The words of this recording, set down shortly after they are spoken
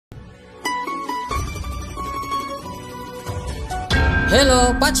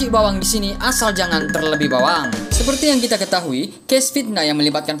Halo, Pakcik Bawang di sini, asal jangan terlebih bawang. Seperti yang kita ketahui, case fitnah yang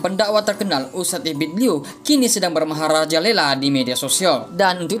melibatkan pendakwah terkenal Ustadz Ebit Lew kini sedang bermaharajalela di media sosial.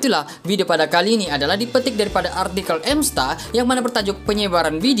 Dan untuk itulah, video pada kali ini adalah dipetik daripada artikel Msta yang mana bertajuk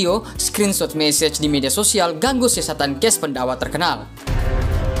penyebaran video, screenshot message di media sosial ganggu siasatan case pendakwah terkenal.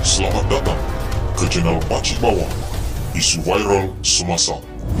 Selamat datang ke channel Pakcik Bawang, isu viral semasa.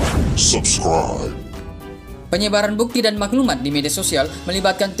 Subscribe. Penyebaran bukti dan maklumat di media sosial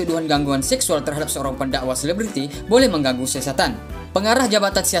melibatkan tuduhan gangguan seksual terhadap seorang pendakwah selebriti boleh mengganggu siasatan. Pengarah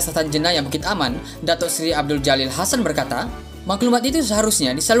Jabatan Siasatan Jenayah Bukit Aman, Datuk Seri Abdul Jalil Hasan berkata, maklumat itu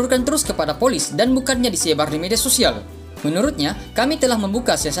seharusnya disalurkan terus kepada polis dan bukannya disebar di media sosial. Menurutnya, kami telah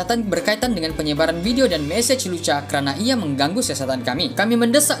membuka siasatan berkaitan dengan penyebaran video dan mesej lucuh karena ia mengganggu siasatan kami. Kami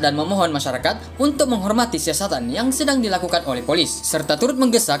mendesak dan memohon masyarakat untuk menghormati siasatan yang sedang dilakukan oleh polis, serta turut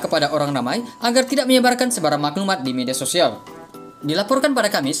menggesa kepada orang ramai agar tidak menyebarkan sebarang maklumat di media sosial. Dilaporkan pada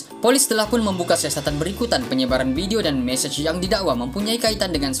Kamis, polis telah pun membuka siasatan berikutan penyebaran video dan mesej yang didakwa mempunyai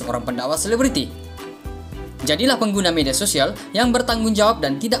kaitan dengan seorang pendakwah selebriti. Jadilah pengguna media sosial yang bertanggung jawab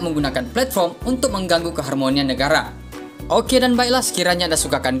dan tidak menggunakan platform untuk mengganggu keharmonian negara. Oke dan baiklah, sekiranya Anda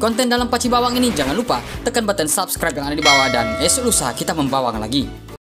sukakan konten dalam Pakcik Bawang ini, jangan lupa tekan button subscribe yang ada di bawah dan esok lusa kita membawang lagi.